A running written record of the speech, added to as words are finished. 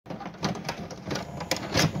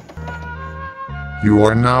You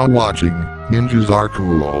are now watching Ninjas Are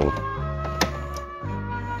Cool.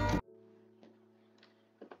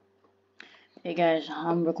 Hey guys,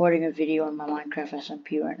 I'm recording a video on my Minecraft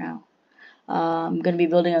SMP right now. I'm gonna be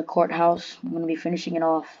building a courthouse. I'm gonna be finishing it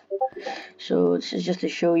off. So this is just to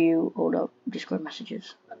show you. Hold up, Discord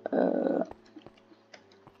messages. This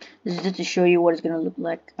is just to show you what it's gonna look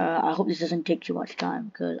like. I hope this doesn't take too much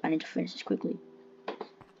time because I need to finish this quickly.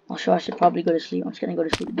 Also, I should probably go to sleep. I'm just gonna go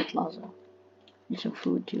to sleep in the plaza. Need some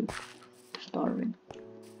food too. I'm starving.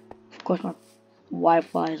 Of course, my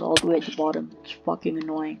Wi-Fi is all the way at the bottom. It's fucking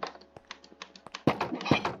annoying.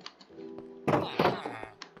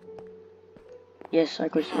 Yes, I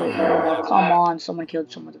could sleep. Oh, come on, someone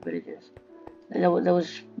killed some of the villagers. There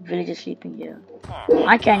was villagers sleeping here.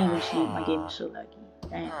 I can't even sleep, my game is so laggy.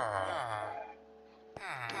 Damn.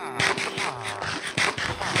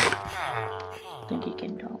 I think he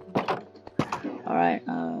can tell. Alright,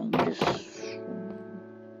 just...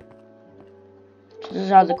 So this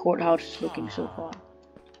is how the courthouse is looking so far.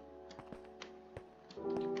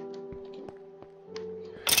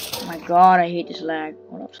 Oh my god, I hate this lag.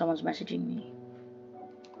 Hold up, someone's messaging me.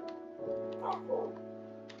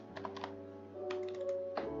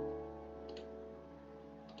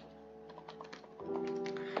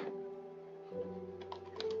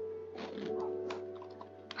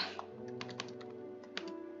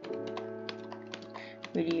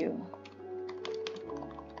 Video.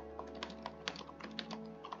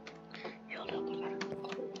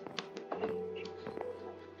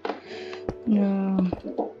 No.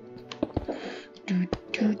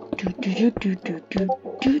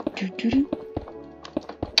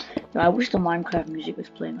 I wish the Minecraft music was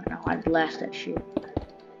playing right now. I'd blast that shit.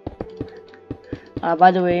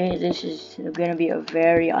 By the way, this is gonna be a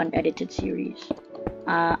very unedited series.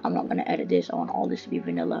 I'm not gonna edit this. I want all this to be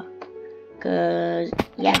vanilla. Cause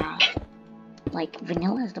yeah, like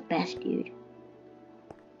vanilla is the best, dude.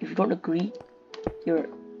 If you don't agree, you're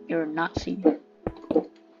a Nazi.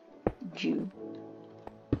 Jew.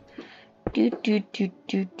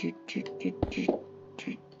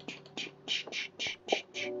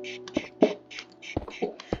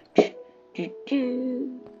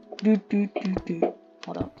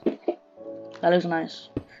 Hold up. That looks nice.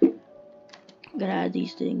 I'm gonna add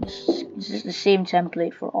these things. This is the same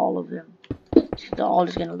template for all of them. They're all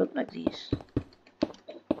just gonna look like these.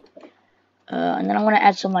 And then I'm gonna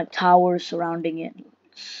add some like towers surrounding it.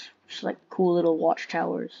 Just like cool little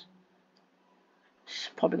watchtowers. It's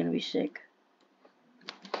probably gonna be sick.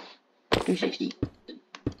 360.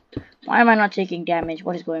 Why am I not taking damage?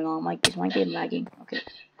 What is going on? Is my game lagging? Okay.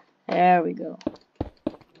 There we go.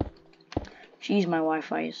 Jeez, my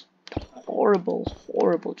Wi-Fi is horrible.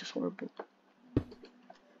 Horrible, just horrible.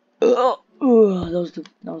 That was the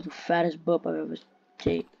fattest burp I've ever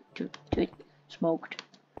smoked.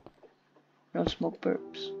 I don't smoke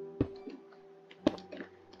burps.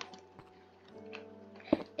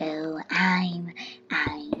 Oh,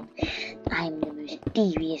 I'm the most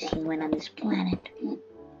devious human on this planet.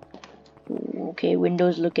 Ooh, okay,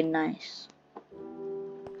 windows looking nice.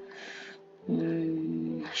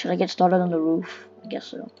 Should I get started on the roof? I guess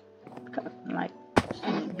so. Kind of like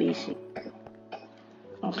basic.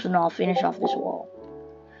 So now I'll finish off this wall.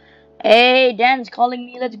 Hey, Dan's calling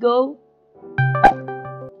me. Let's go.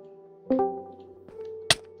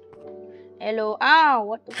 Hello. Ow,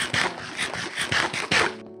 what the fuck?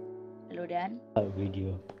 Hello, Dan.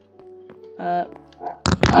 Video.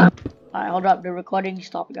 Alright, hold up. The recording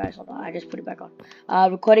stopped, guys. Hold on. I just put it back on.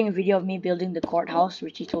 Recording a video of me building the courthouse,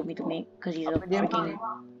 which he told me to make because he's a freaking.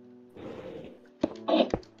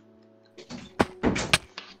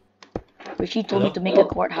 Which he told me to make a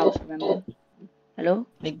courthouse. Remember? Hello?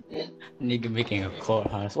 Nigga making a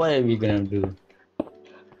courthouse. What are we gonna do?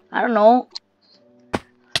 I don't know.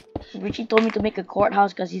 Richie told me to make a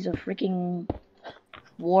courthouse because he's a freaking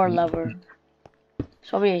war lover. He's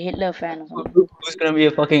probably a Hitler fan or something. Who's gonna be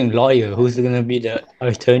a fucking lawyer? Who's gonna be the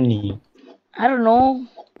attorney? I don't know.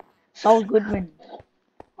 Saul Goodman.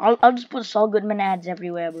 I'll just put Saul Goodman ads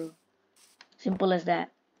everywhere, bro. Simple as that.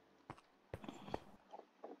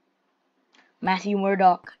 Matthew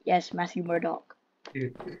Murdoch. Yes, Matthew Murdoch.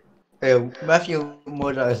 Hey, Matthew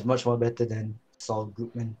Murdoch is much more better than Saul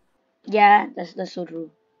Goodman. Yeah, that's so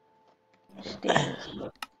true.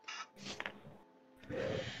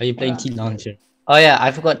 Are you playing T-Launcher? Oh yeah,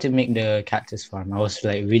 I forgot to make the cactus farm. I was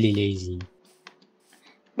like really lazy.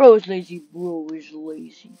 Bro is lazy. Bro is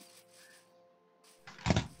lazy.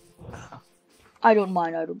 I don't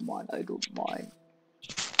mind. I don't mind. I don't mind.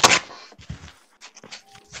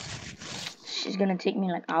 It's gonna take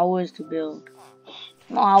me like hours to build.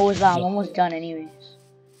 No hours. I'm almost done anyways.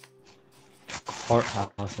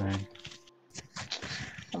 courthouse, man.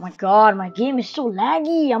 Oh my god, my game is so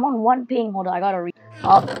laggy. I'm on one ping. Hold on, I gotta read.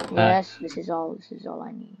 Oh, yes, this is all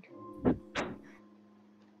I need.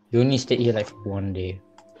 You only stayed here like for 1 day.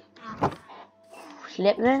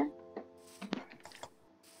 Slept there?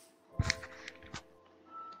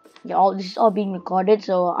 Yeah, this is all being recorded,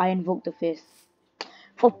 so I invoke the fifth.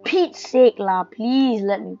 For Pete's sake, lah, please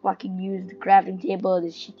let me fucking use the crafting table,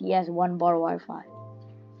 this shitty ass 1 bar Wi-Fi.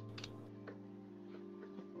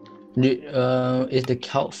 Is the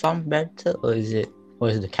kelp farm better or is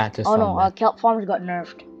the cactus Oh farm no, better? kelp farms got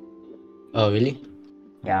nerfed. Oh really?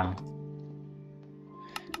 Yeah.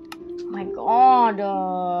 My god,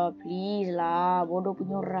 please lah, bodoh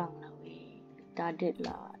punya orang lah, weh. Retarded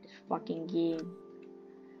lah, this fucking game.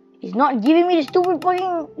 It's not giving me the stupid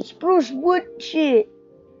fucking spruce wood shit.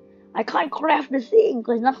 I can't craft the thing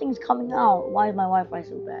because nothing's coming out. Why is my Wi-Fi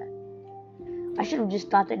so bad? I should have just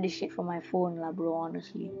started this shit from my phone lah, bro,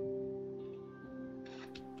 honestly.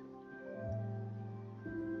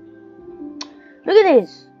 Look at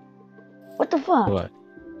this. What the fuck? What?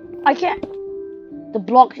 I can't. The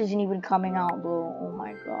blocks isn't even coming out, bro. Oh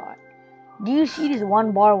my god. Do you see this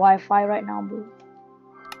 1 bar Wi-Fi right now, bro?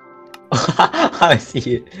 I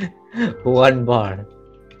see it. 1 bar.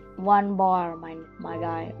 1 bar, my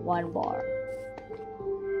guy. 1 bar.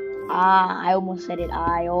 Ah, I almost said it.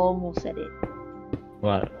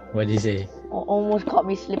 What? What did you say? Almost caught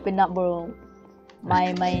me slipping up, bro.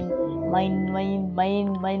 Mine.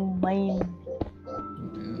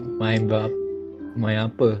 Main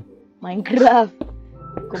apa? Minecraft.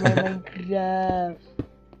 Kau main Minecraft.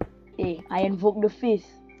 I invoke the fifth.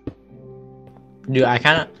 Dude, I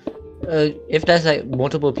cannot. If there's like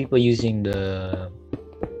multiple people using the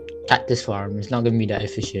cactus farm, it's not gonna be that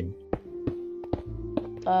efficient.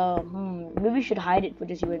 Maybe we should hide it for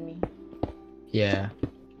just you and me. Yeah.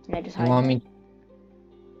 Yeah, just You hide it.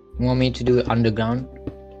 want me to do it underground?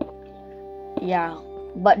 Yeah,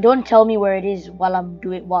 but don't tell me where it is while I'm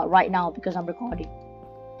doing right now because I'm recording.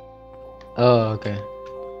 Oh, okay.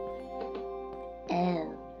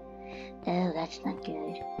 Oh, that's not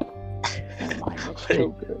good. Never mind, that's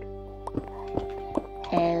so good.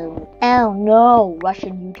 Oh no,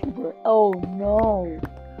 Russian YouTuber. Oh no.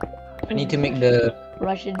 I need to make the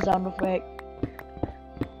Russian sound effect.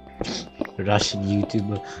 Russian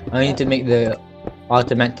YouTuber. I need to make the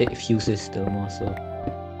automatic fuel system also.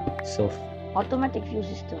 So Automatic fuel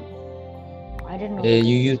system. I didn't know.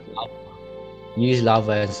 you use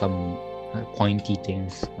lava and some pointy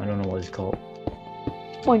things. I don't know what it's called.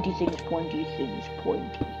 Pointy things.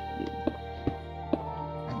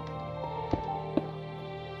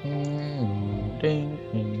 Ding,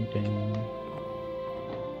 ding, ding.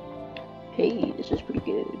 Hey, this is pretty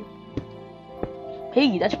good.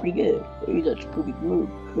 Hey, that's pretty good. Hey, that's pretty good.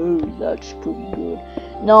 Hey, that's pretty good.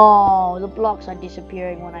 No, the blocks are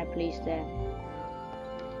disappearing when I place them.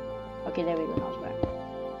 Okay, there we go. Now it's back.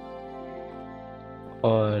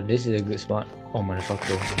 Oh, this is a good spot. Oh,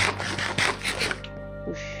 motherfucker.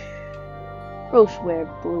 Whoosh. Bro swear.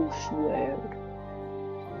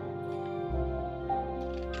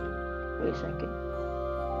 Wait a second.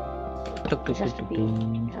 This has to be.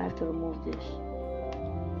 I have to remove this.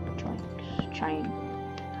 Joints.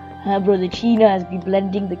 Bro, the chinas be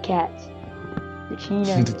blending the cats. The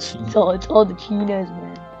chinas. It's all the chinas,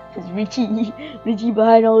 man. It's Richie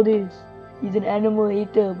behind all this. He's an animal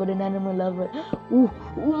hater, but an animal lover. Oh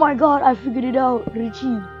my god, I figured it out. Richie.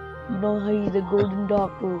 You know how he's the golden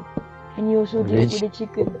dog, bro. And he also did it with a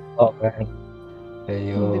chicken. Oh, man. Hey,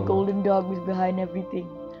 yo. The golden dog was behind everything.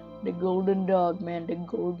 The golden dog, man. The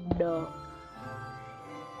golden dog.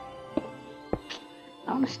 I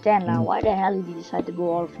don't understand now. Why the hell did he decide to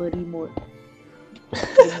go all furry mode?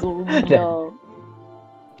 The golden dog.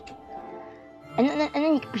 And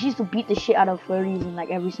then he proceeds to beat the shit out of furries in like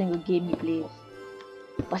every single game he plays.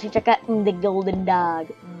 Pasti cakap, the golden dog.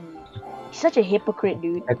 He's such a hypocrite,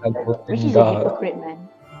 dude. Richie's a hypocrite, man.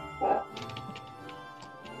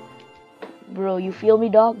 Bro, you feel me,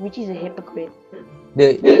 dog? Richie's a hypocrite.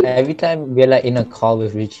 Dude, every time we're like in a call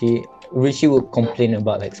with Richie would complain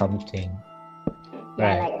about like something.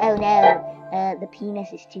 Yeah, Right. like, oh no, the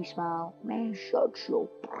penis is too small. Man, shut up.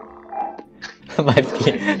 my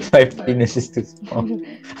penis is too small.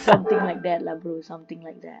 Something like that, lah, bro. Something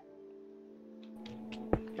like that.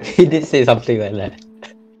 He did say something like that.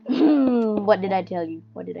 What did I tell you?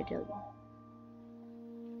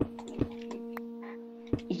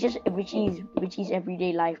 It's just Richie's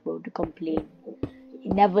everyday life, bro, to complain. He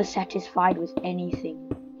never satisfied with anything.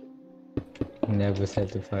 Never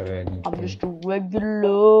satisfied with anything. I'm just a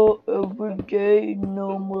regular, everyday,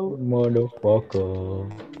 normal. Motherfucker.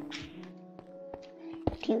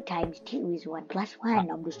 2 times 2 is 1 plus 1.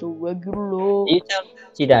 I'm just a regular. Did you tell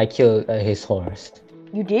Richie that I killed his horse?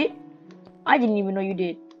 You did? I didn't even know you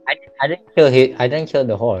did. I didn't kill his. I didn't kill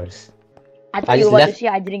the horse. I thought I you just were about to left. say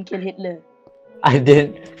I didn't kill Hitler. I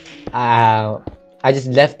didn't. I just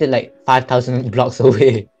left it like 5,000 blocks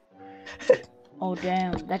away. Oh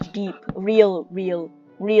damn, that's deep. Real.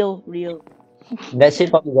 That shit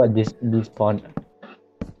probably got despawned.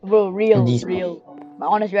 Bro, real. Despawned. My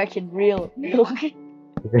honest reaction, real. Real.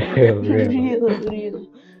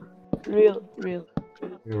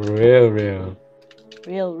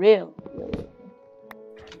 Real.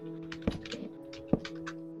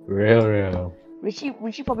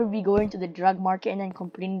 Richie probably be going to the drug market and then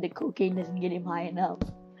complaining the cocaine doesn't get him high enough.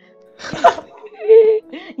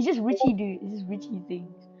 It's just Richie, dude. It's just Richie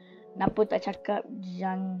things. Napa tak cakap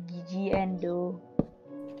yang GGN though?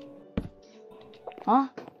 Huh?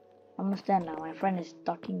 I understand now. My friend is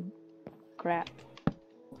talking crap.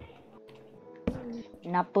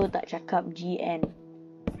 Napa tak cakap GN?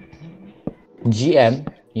 GM?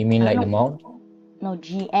 You mean like the mall? No,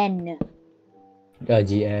 GN.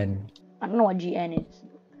 GN. I don't know what GN is.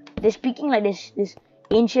 They're speaking like this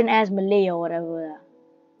ancient ass Malay or whatever.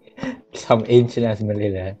 Some ancient ass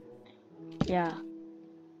Malay there. Yeah.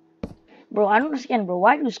 Bro, I don't understand, bro.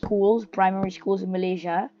 Why do schools, primary schools in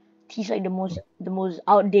Malaysia, teach like the most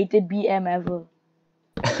outdated BM ever?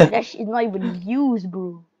 That shit is not even used,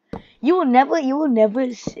 bro. You will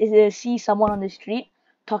never see someone on the street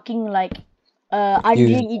talking like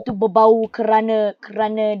anjing itu berbau kerana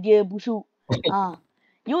dia busuk.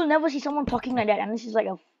 You'll never see someone talking like that unless it's like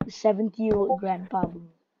a 70-year-old grandpa, bro.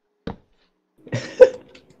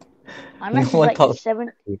 Unless No it's one like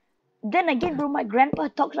 7. Then again, bro, my grandpa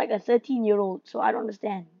talks like a 13-year-old, so I don't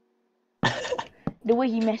understand. The way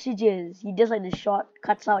he messages, he does like the short,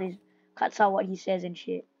 cuts out what he says and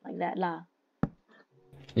shit like that lah.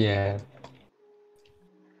 Yeah.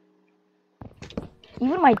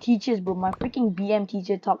 Even my teachers, bro, my freaking BM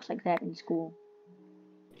teacher talks like that in school.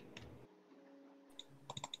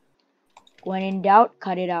 When in doubt,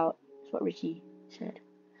 cut it out. That's what Richie said.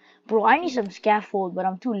 Bro, I need some scaffold, but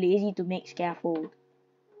I'm too lazy to make scaffold.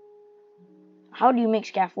 How do you make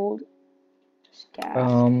scaffold?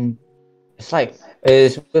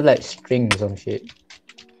 It's with like string or some shit.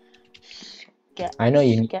 I know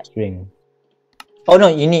you need string. Oh no,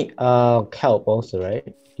 you need kelp also, right?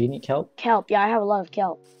 Do you need kelp? Kelp, yeah, I have a lot of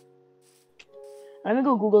kelp. Let me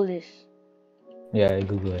go Google this. Yeah,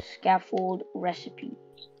 Google it. Scaffold recipe.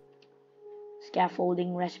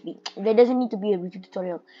 Scaffolding recipe. There doesn't need to be a YouTube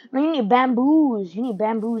tutorial. No, you need bamboos. You need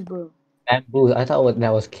bamboos, bro. Bamboos? I thought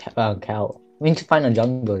that was kelp. We need to find a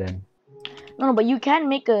jungle then. No, but you can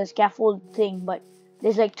make a scaffold thing, but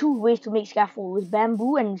there's like 2 ways to make scaffold, with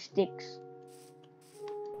bamboo and sticks.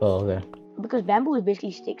 Oh, okay. Because bamboo is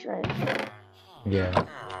basically sticks, right? Yeah.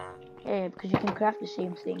 Yeah, because you can craft the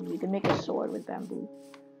same thing. You can make a sword with bamboo.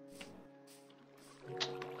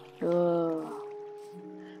 Who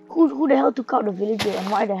the hell took out the villager,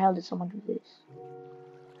 and why the hell did someone do this?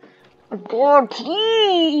 God,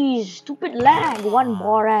 please! Stupid lag! One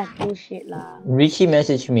more ass bullshit lah. Richie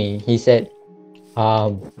messaged me. He said,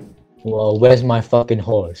 well, where's my fucking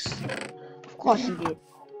horse? Of course he did.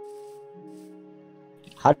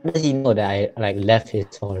 How does he know that I like left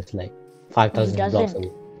his horse like 5,000 blocks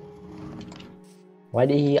away? Why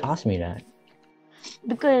did he ask me that?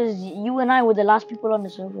 Because you and I were the last people on the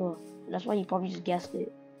server. That's why he probably just guessed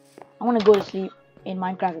it. I want to go to sleep in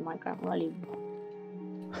Minecraft. I'm not leaving.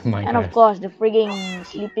 Minecraft. And of course, the frigging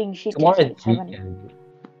sleeping shit takes like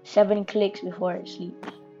 7 clicks before it sleeps.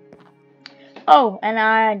 Oh, and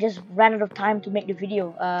I just ran out of time to make the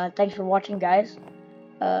video. Thanks for watching, guys.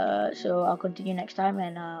 So I'll continue next time,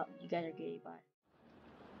 and you guys are great. Bye.